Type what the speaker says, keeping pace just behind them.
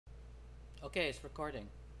Okay, it's recording.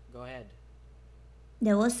 Go ahead.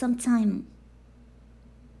 There was some time.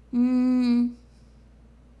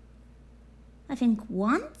 I think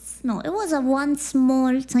once? No, it was a one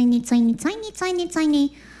small, tiny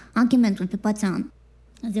argument with Pippa.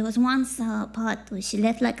 There was once a part where she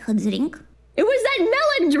left like her drink. It was that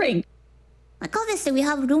melon drink! Like obviously we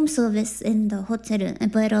have room service in the hotel,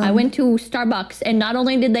 but I went to Starbucks and not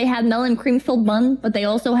only did they have melon cream filled bun, but they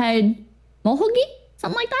also had mohogi?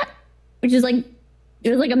 Something like that? Which is like,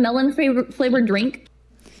 it was like a melon flavored drink.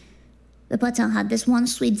 Pippa had this one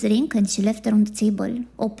sweet drink and she left it on the table,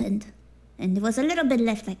 opened. And there was a little bit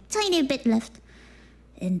left, like tiny bit left.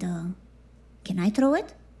 And can I throw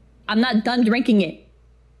it? I'm not done drinking it.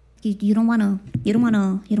 You don't wanna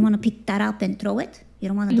pick that up and throw it? You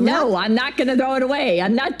don't wanna do that? No, I'm not gonna throw it away.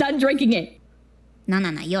 I'm not done drinking it. No,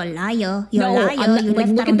 you're a liar. You're a liar. Not, you like,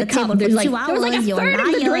 left that on the table for 2 hours. There was like a third of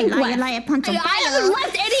the drink left. Liar, punch on fire. I haven't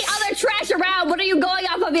left any other trash around. What are you going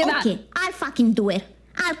off of me about? Okay, I'll fucking do it.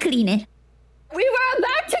 I'll clean it. We were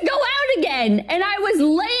about to go out again, and I was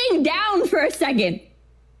laying down for a second.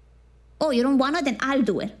 Oh, you don't want it? Then I'll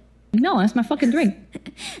do it. No, that's my fucking drink.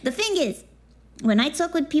 The thing is, when I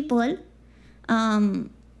talk with people, and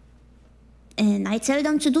I tell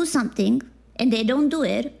them to do something, and they don't do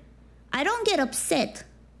it, I don't get upset.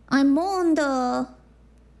 I'm more on the,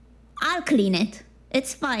 I'll clean it.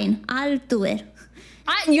 It's fine. I'll do it.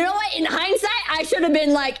 You know what? In hindsight, I should have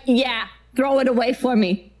been like, yeah, throw it away for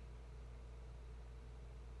me.